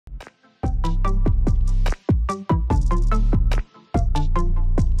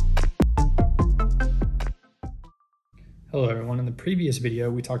Hello everyone, in the previous video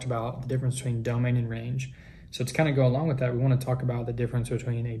we talked about the difference between domain and range. So to kind of go along with that, we want to talk about the difference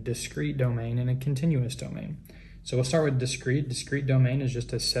between a discrete domain and a continuous domain. So we'll start with discrete. Discrete domain is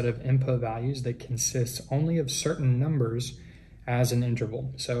just a set of input values that consists only of certain numbers as an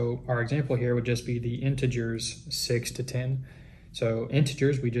interval. So our example here would just be the integers 6 to 10. So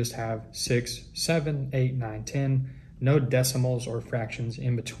integers, we just have 6, 7, 8, 9, 10, no decimals or fractions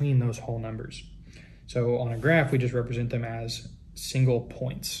in between those whole numbers. So on a graph, we just represent them as single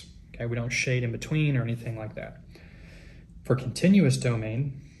points. Okay, we don't shade in between or anything like that. For continuous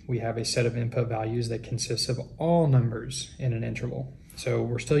domain, we have a set of input values that consists of all numbers in an interval. So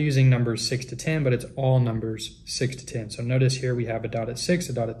we're still using numbers 6 to 10, but it's all numbers 6 to 10. So notice here we have a dot at 6,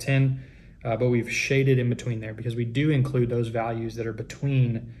 a dot at 10, but we've shaded in between there because we do include those values that are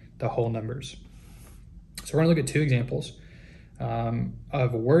between the whole numbers. So we're gonna look at two examples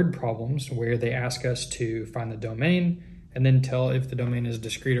of word problems where they ask us to find the domain and then tell if the domain is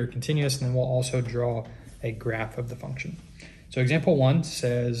discrete or continuous, and then we'll also draw a graph of the function. So example 1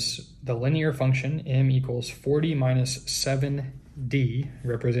 says the linear function m equals 40 minus 7d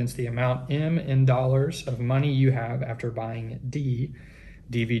represents the amount m in dollars of money you have after buying d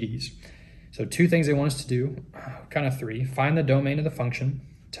DVDs. So two things they want us to do, kind of three: find the domain of the function,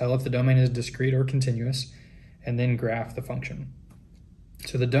 tell if the domain is discrete or continuous, and then graph the function.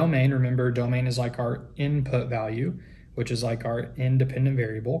 So the domain, remember, domain is like our input value, which is like our independent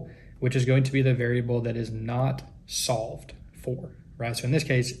variable, which is going to be the variable that is not solved for, right? So in this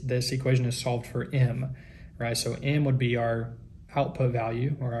case, this equation is solved for m, right? So m would be our output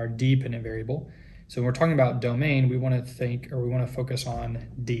value or our dependent variable. So when we're talking about domain, we want to focus on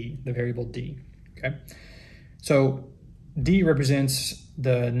d, the variable d, okay? So D represents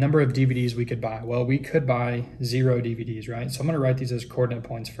the number of DVDs we could buy. Well, we could buy 0 DVDs, right? So I'm going to write these as coordinate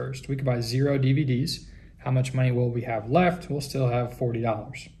points first. We could buy 0 DVDs. How much money will we have left? We'll still have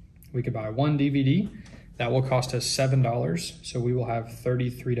 $40. We could buy 1 DVD. That will cost us $7, so we will have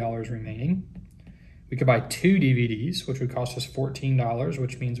 $33 remaining. We could buy 2 DVDs, which would cost us $14,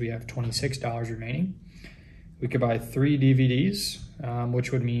 which means we have $26 remaining. We could buy 3 DVDs,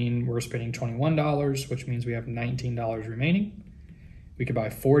 which would mean we're spending $21, which means we have $19 remaining. We could buy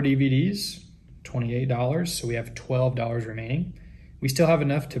 4 DVDs, $28, so we have $12 remaining. We still have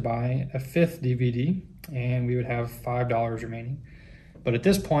enough to buy a 5th DVD, and we would have $5 remaining. But at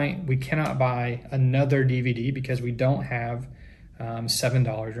this point, we cannot buy another DVD because we don't have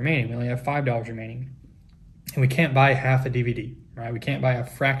 $7 remaining. We only have $5 remaining. And we can't buy half a DVD, right? We can't buy a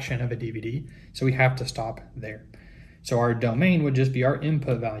fraction of a DVD, so we have to stop there. So our domain would just be our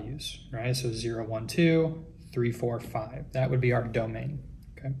input values, right? So 0, 1, 2, 3, 4, 5. That would be our domain,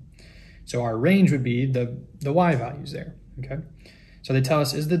 okay? So our range would be the y values there, okay? So they tell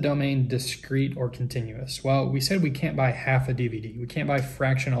us, is the domain discrete or continuous? Well, we said we can't buy half a DVD. We can't buy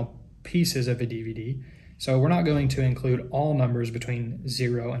fractional pieces of a DVD. So we're not going to include all numbers between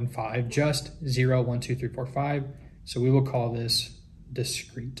 0 and 5, just 0, 1, 2, 3, 4, 5. So we will call this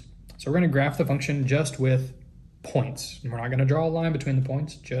discrete. So we're going to graph the function just with points. And we're not going to draw a line between the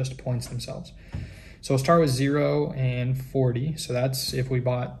points, just points themselves. So we'll start with 0 and 40. So that's if we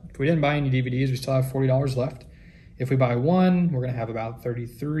didn't buy any DVDs, we still have $40 left. If we buy 1, we're going to have about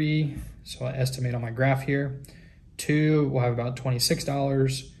 33. So I'll estimate on my graph here. 2, we'll have about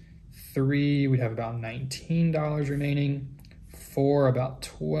 $26. 3, we'd have about $19 remaining. 4, about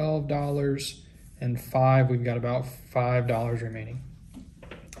 $12. And 5, we've got about $5 remaining.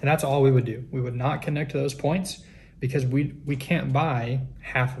 And that's all we would do. We would not connect to those points because we can't buy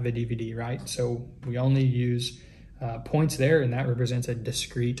half of a DVD, right? So we only use points there, and that represents a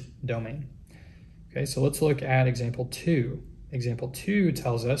discrete domain. Okay, so let's look at example 2. Example 2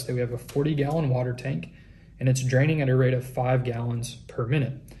 tells us that we have a 40-gallon water tank, and it's draining at a rate of 5 gallons per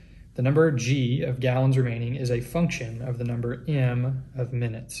minute. The number g of gallons remaining is a function of the number m of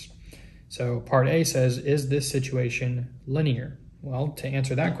minutes. So part A says, is this situation linear? Well, to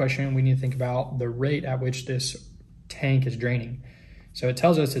answer that question, we need to think about the rate at which this tank is draining. So it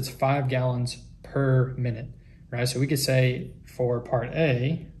tells us it's 5 gallons per minute, right? So we could say for part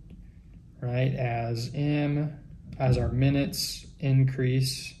A, right, as our minutes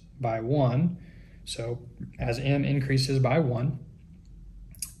increase by 1, so as m increases by 1,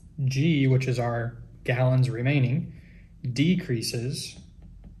 g, which is our gallons remaining, decreases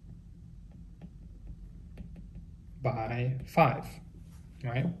by 5,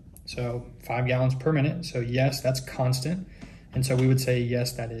 right? So 5 gallons per minute. So yes, that's constant. And so we would say,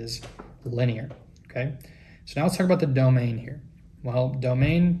 yes, that is linear, okay? So now let's talk about the domain here. Well,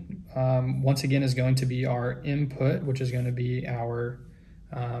 domain, once again, is going to be our input, which is going to be our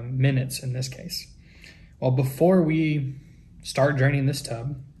minutes in this case. Well, before we start draining this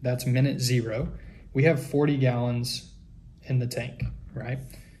tub, that's minute 0, we have 40 gallons in the tank, right?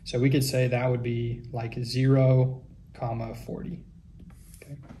 So we could say that would be like 0, 40.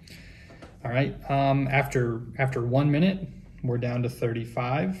 Okay. All right, after 1 minute, we're down to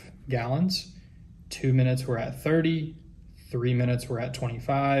 35 gallons. 2 minutes, we're at 30. 3 minutes, we're at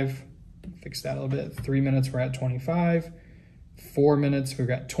 25. Fix that a little bit. 3 minutes, we're at 25. 4 minutes, we've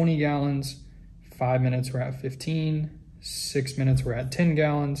got 20 gallons. 5 minutes, we're at 15. 6 minutes, we're at 10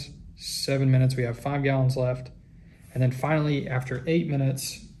 gallons. 7 minutes, we have 5 gallons left. And then finally, after 8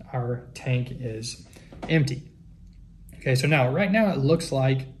 minutes, our tank is empty. Okay, so now, right now it looks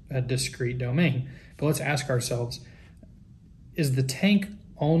like a discrete domain, but let's ask ourselves, is the tank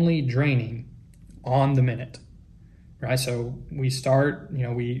only draining on the minute, right? So we start,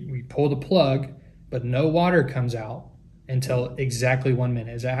 we pull the plug, but no water comes out until exactly 1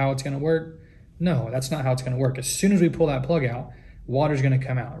 minute. Is that how it's gonna work? No, that's not how it's gonna work. As soon as we pull that plug out, water's gonna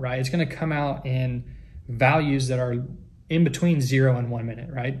come out, right? It's gonna come out in values that are in between 0 and 1 minute,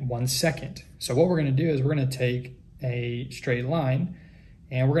 right? 1 second. So what we're gonna do is we're gonna take a straight line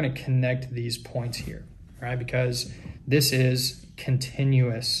and we're gonna connect these points here, right? Because this is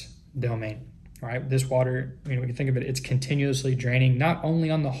continuous domain, right? This water, we can think of it, it's continuously draining, not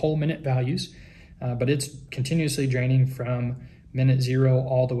only on the whole minute values, but it's continuously draining from minute 0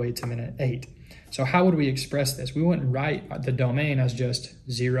 all the way to minute 8. So how would we express this? We wouldn't write the domain as just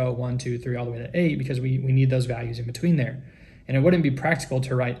 0, 1, 2, 3, all the way to 8 because we need those values in between there. And it wouldn't be practical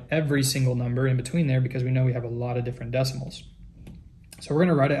to write every single number in between there because we know we have a lot of different decimals. So we're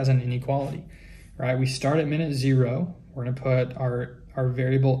gonna write it as an inequality, right? We start at minute 0, we're gonna put our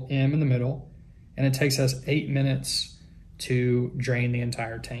variable m in the middle, and it takes us 8 minutes to drain the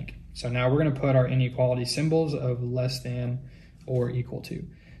entire tank. So now we're gonna put our inequality symbols of less than or equal to.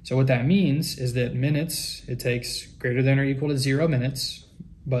 So what that means is that minutes, it takes greater than or equal to 0 minutes,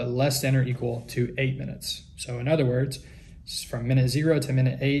 but less than or equal to 8 minutes. So in other words, from minute 0 to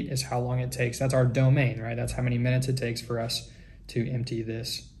minute 8 is how long it takes. That's our domain, right? That's how many minutes it takes for us to empty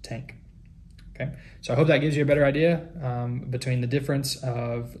this tank. Okay, so I hope that gives you a better idea between the difference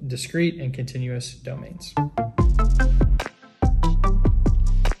of discrete and continuous domains.